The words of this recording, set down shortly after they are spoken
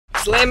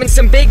Slamming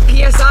some big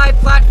PSI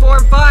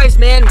Platform 5s,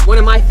 man. One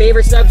of my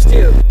favorite subs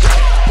too.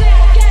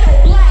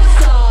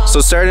 So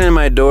starting in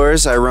my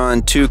doors, I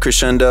run 2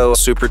 Crescendo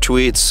Super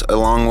Tweets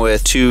along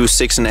with 2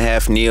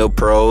 6.5 Neo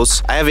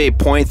Pros. I have a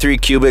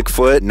 0.3 cubic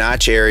foot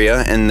notch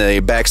area in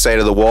the back side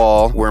of the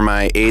wall where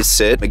my 8s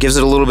sit. It gives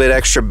it a little bit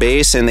extra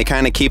bass and they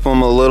kind of keep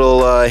them a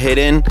little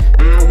hidden.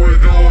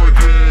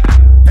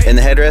 In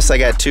the headrest, I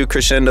got 2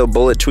 Crescendo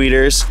bullet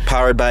tweeters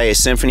powered by a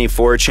Symphony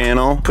 4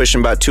 channel,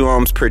 pushing about 2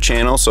 ohms per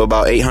channel, so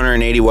about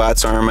 880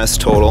 watts RMS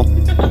total.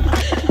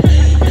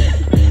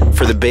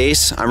 For the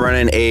bass, I'm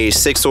running a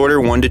 6-order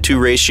 1:2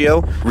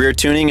 ratio. Rear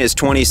tuning is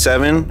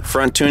 27,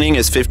 front tuning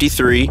is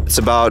 53. It's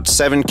about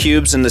 7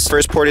 cubes in this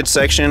first ported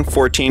section,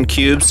 14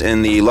 cubes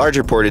in the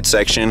larger ported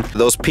section.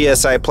 Those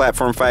PSI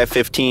Platform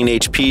 515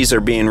 HPs are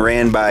being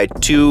ran by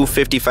 2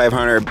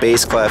 5500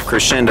 bass clef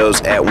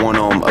Crescendos at 1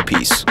 ohm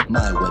apiece.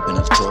 My weapon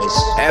of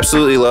choice.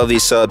 Absolutely love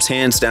these subs,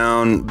 hands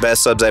down,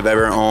 best subs I've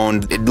ever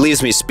owned. It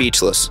leaves me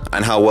speechless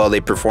on how well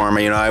they perform.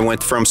 You know, I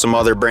went from some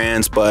other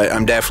brands, but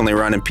I'm definitely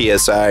running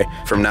PSI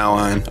from now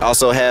on. I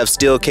also have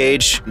steel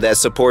cage that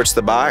supports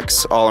the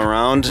box all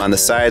around on the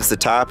sides, the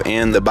top,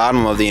 and the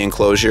bottom of the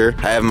enclosure.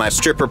 I have my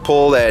stripper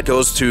pole that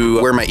goes to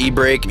where my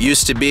e-brake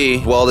used to be,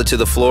 welded to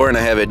the floor, and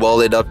I have it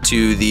welded up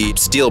to the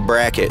steel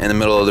bracket in the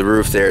middle of the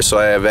roof there, so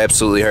I have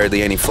absolutely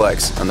hardly any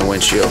flex on the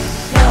windshield.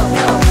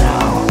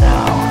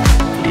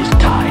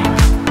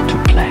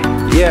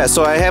 Yeah,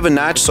 so I have a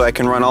notch so I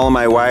can run all of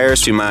my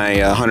wires to my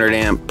 100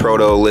 amp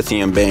Proto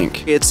lithium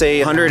bank. It's a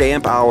 100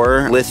 amp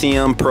hour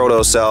lithium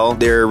Proto cell.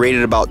 They're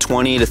rated about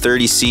 20 to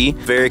 30 C,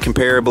 very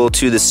comparable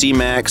to the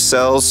CMAX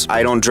cells.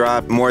 I don't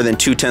drop more than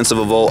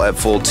 0.2 volt at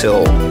full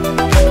tilt.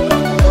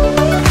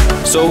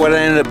 So what I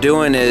ended up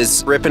doing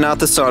is ripping out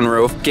the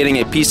sunroof,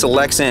 getting a piece of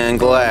Lexan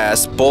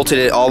glass, bolted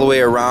it all the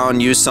way around,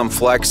 used some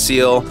Flex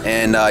Seal,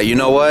 and you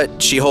know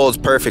what? She holds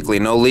perfectly,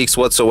 no leaks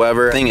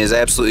whatsoever. The thing is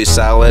absolutely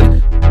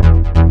solid.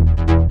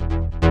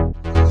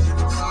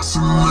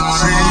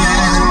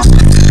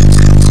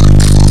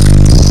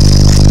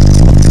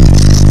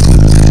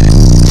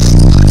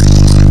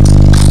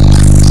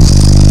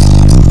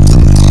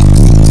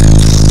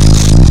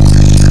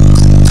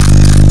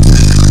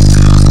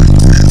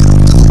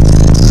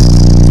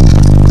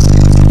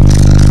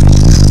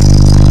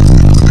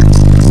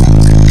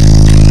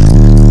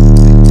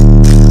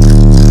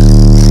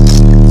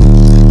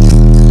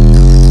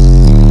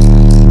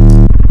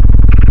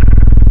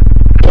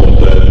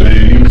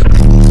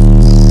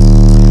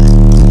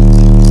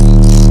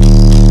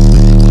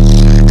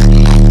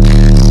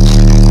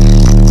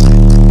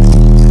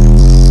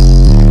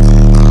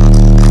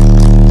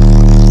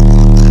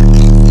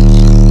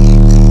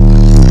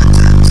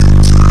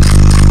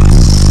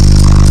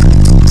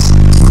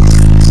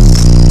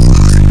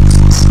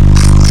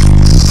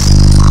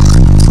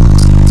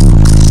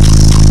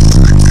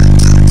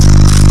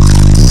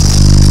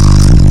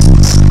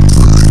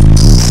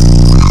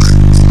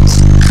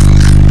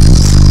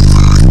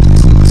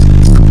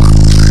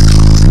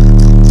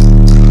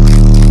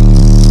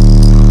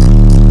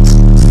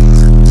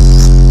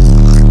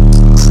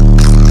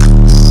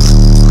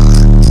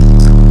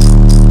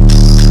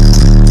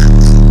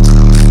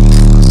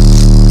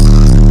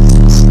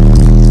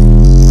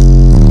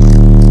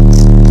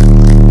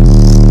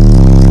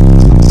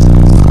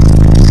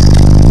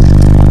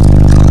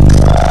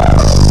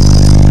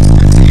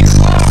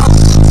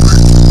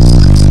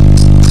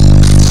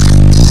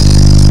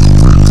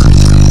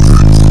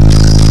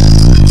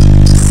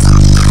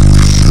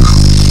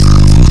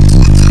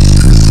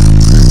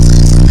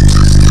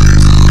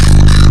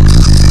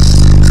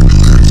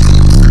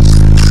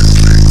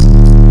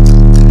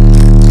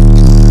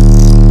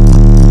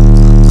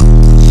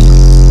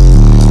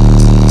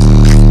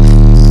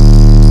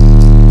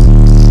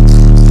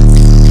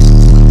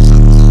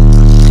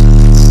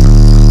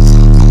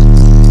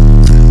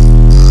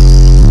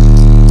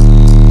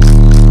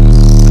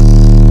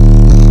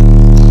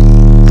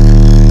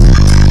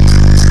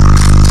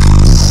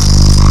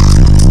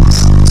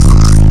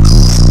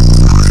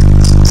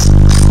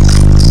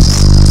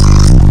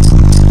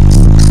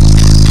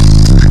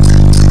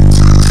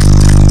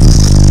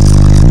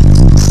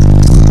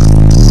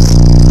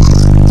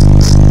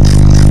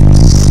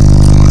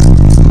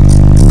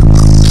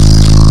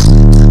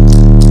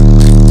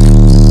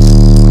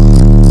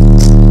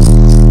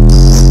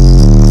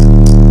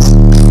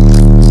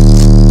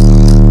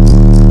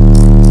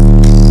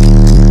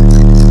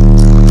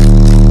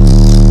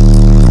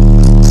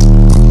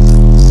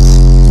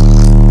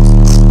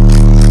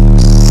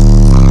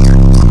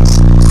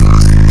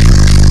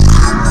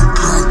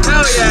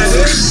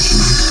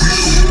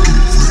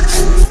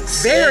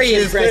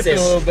 very impressive.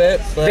 A little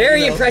bit, but,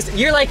 very impressive.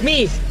 You're like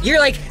me. You're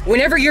like,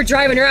 whenever you're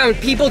driving around,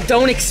 people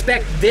don't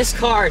expect this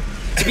car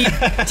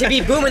to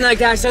be booming like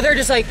that. So they're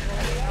just like,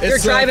 you're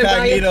driving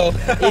by it.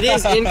 It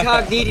is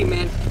incognito,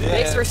 man. Yeah,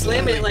 thanks for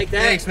slamming it like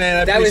that. Thanks,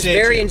 man. That was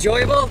very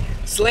enjoyable.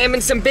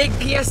 Slamming some big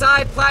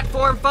PSI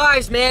Platform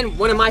 5s, man.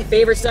 One of my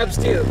favorite subs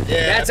too.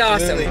 Yeah, that's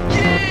absolutely.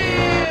 Awesome.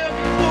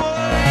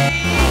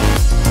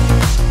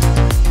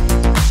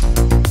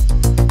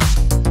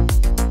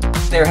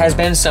 there has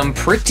been some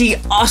pretty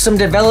awesome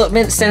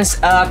development since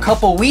a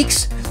couple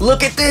weeks.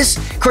 Look at this,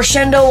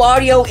 Crescendo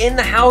audio in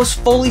the house,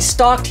 fully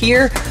stocked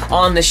here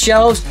on the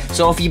shelves.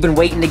 So if you've been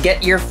waiting to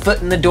get your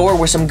foot in the door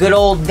with some good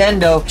old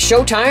Dendo,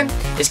 Showtime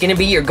is gonna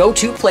be your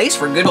go-to place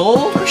for good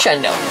old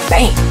Crescendo.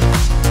 Bang!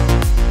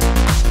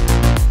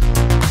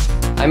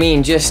 I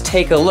mean, just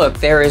take a look.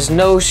 There is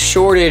no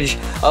shortage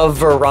of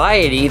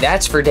variety,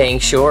 that's for dang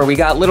sure. We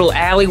got little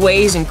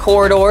alleyways and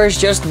corridors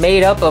just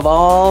made up of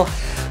all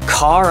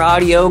car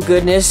audio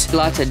goodness.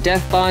 Lots of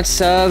Def Bond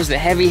subs, the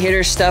heavy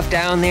hitter stuff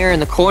down there in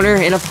the corner.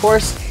 And of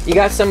course, you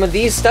got some of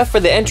these stuff for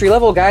the entry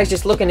level guys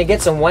just looking to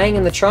get some wang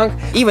in the trunk.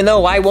 Even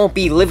though I won't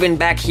be living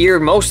back here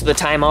most of the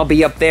time, I'll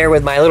be up there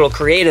with my little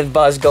creative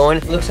buzz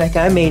going. Looks like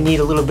I may need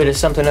a little bit of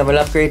something of an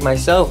upgrade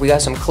myself. We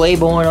got some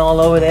Claiborne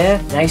all over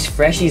there. Nice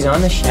freshies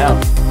on the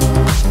shelf.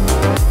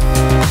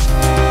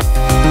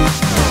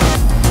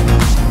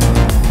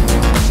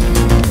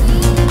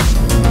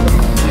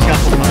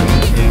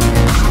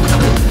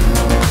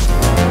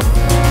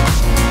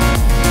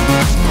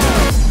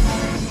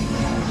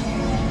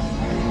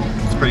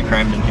 Pretty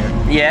crammed in here.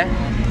 Yeah?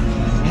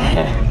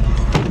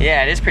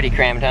 Yeah, it is pretty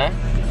crammed, huh?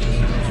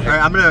 All right,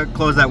 I'm gonna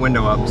close that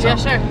window up. So. Yeah,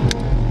 sure.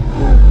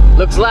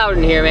 Looks loud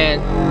in here, man.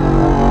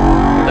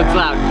 Looks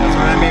loud. That's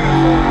what I'm aiming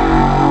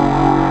for.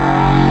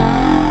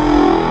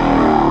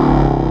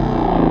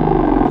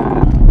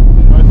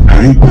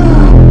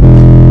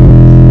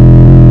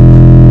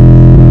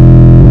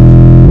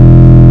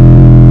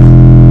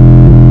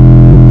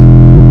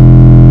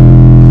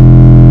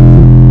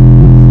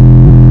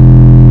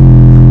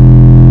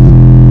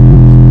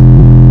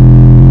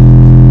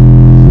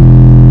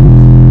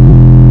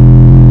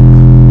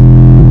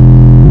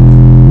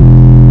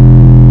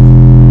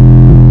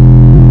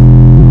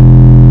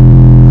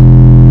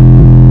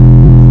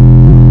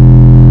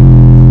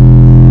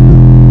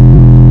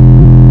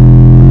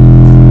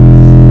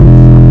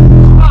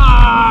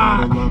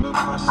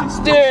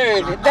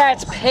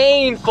 That's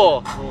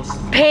painful.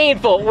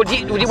 Painful. What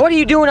are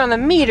you doing on the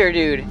meter,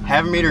 dude?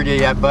 Haven't metered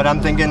it yet, but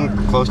I'm thinking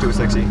close to a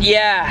 60.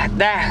 Yeah,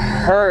 that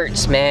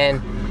hurts,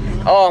 man.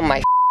 Oh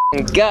my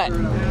gut.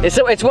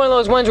 It's one of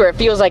those ones where it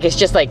feels like it's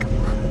just like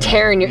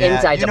tearing your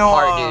insides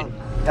apart, dude.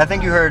 I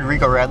think you heard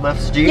Ricco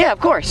Radliff's G. Yeah, of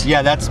course.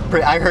 Yeah, that's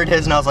pretty, I heard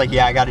his and I was like,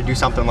 yeah, I got to do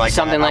something like that.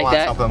 Something like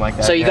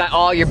that. So you got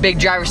all your big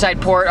driver side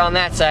port on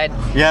that side.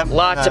 Yep.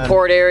 Lots of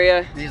port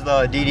area. These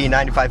are the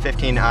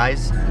DD9515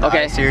 highs.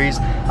 Okay. Series.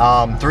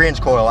 3-inch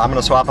coil. I'm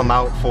gonna swap them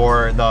out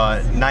for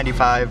the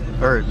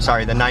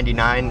the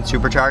 99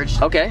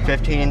 supercharged. Okay.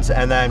 15s,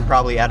 and then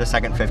probably add a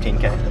second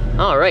 15K.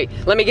 All right.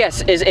 Let me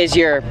guess. Is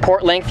your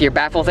port length your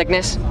baffle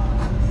thickness?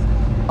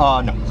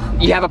 No.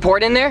 You have a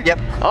port in there? Yep.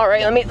 All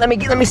right.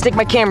 Let me stick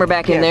my camera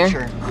back in there.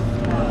 Sure.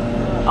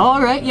 All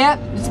right. Yeah.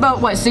 It's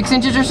about what, 6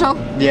 inches or so?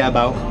 Yeah,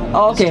 about.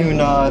 Oh, okay. It's tuned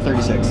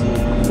 36.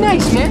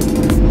 Nice, man.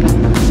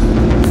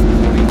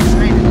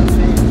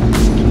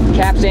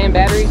 Caps and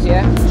batteries,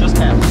 yeah? Just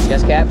caps.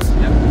 Just caps?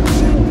 Yep.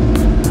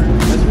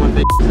 That's one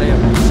big thing.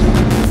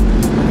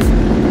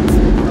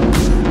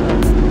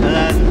 And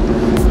then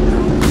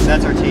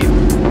that's our team.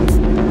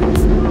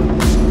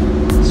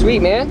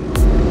 Sweet, man.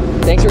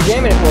 Thanks for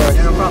jamming it for us.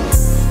 Yeah, no problem.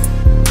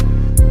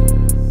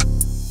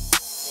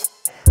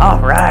 All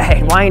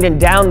right, winding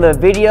down the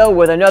video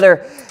with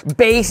another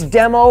bass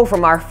demo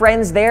from our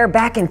friends there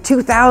back in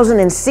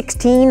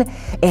 2016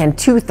 and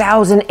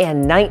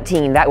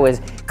 2019. That was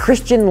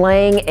Christian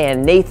Lang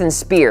and Nathan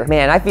Spear.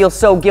 Man, I feel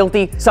so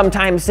guilty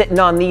sometimes sitting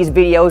on these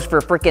videos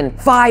for freaking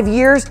 5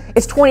 years.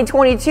 It's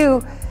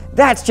 2022.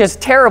 That's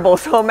just terrible.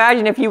 So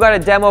imagine if you got a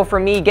demo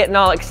from me getting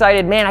all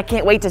excited. Man, I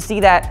can't wait to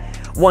see that.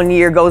 1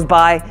 year goes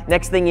by,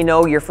 next thing you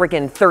know, you're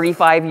freaking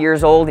 35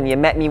 years old and you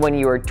met me when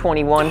you were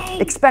 21.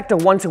 Expect a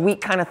once a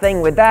week kind of thing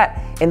with that.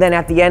 And then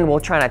at the end, we'll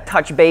try to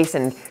touch base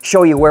and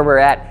show you where we're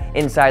at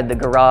inside the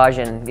garage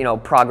and, you know,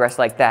 progress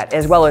like that,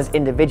 as well as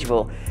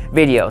individual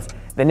videos.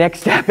 The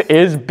next step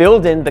is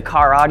building the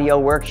car audio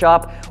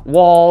workshop,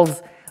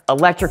 walls,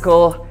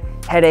 electrical,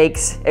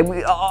 headaches,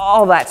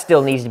 all that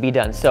still needs to be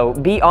done. So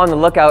be on the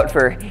lookout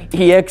for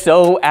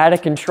EXO out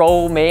of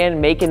control, man,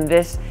 making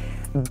this.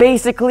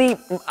 Basically,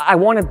 I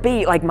want to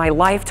be like my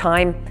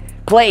lifetime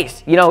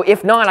place. You know,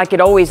 if not, I could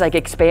always like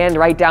expand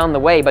right down the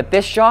way, but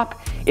this shop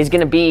is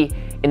going to be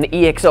in the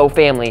EXO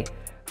family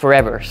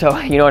forever. So,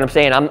 you know what I'm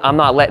saying? I'm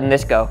not letting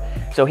this go.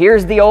 So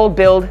here's the old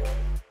build,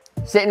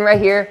 sitting right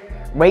here,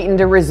 waiting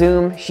to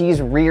resume. She's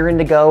rearing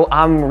to go.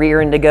 I'm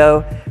rearing to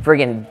go.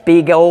 Friggin'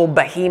 big old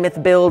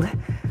behemoth build.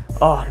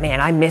 Oh man,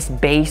 I miss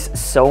bass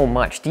so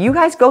much. Do you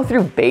guys go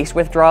through bass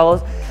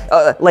withdrawals?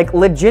 Like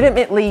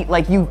legitimately,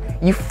 like you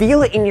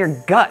feel it in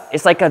your gut.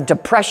 It's like a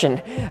depression,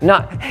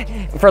 not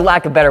for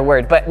lack of a better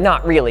word, but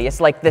not really.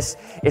 It's like this,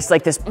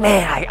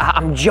 man,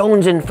 I'm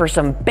jonesing for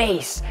some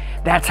bass.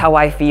 That's how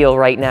I feel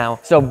right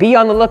now. So be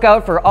on the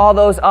lookout for all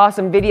those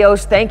awesome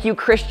videos. Thank you,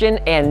 Christian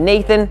and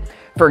Nathan,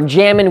 for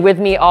jamming with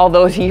me all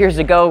those years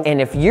ago. And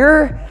if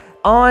you're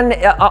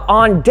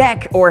on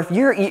deck, or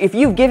if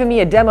you've given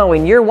me a demo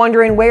and you're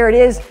wondering where it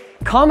is,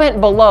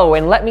 comment below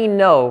and let me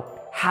know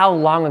how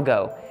long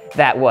ago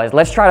that was.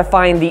 Let's try to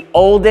find the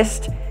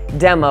oldest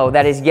demo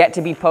that is yet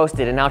to be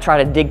posted, and I'll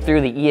try to dig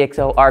through the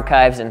EXO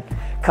archives and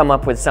come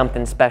up with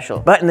something special.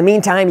 But in the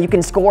meantime, you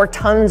can score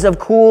tons of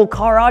cool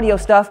car audio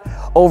stuff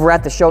over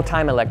at the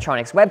Showtime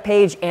Electronics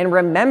webpage, and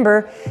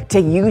remember to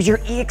use your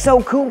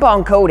EXO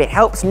coupon code. It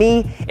helps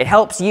me, it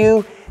helps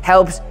you,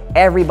 helps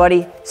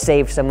everybody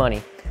save some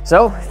money.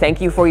 So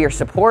thank you for your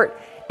support,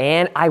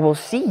 and I will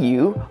see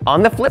you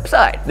on the flip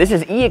side. This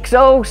is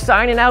EXO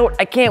signing out.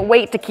 I can't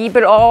wait to keep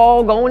it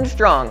all going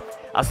strong.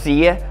 I'll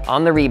see you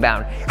on the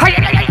rebound.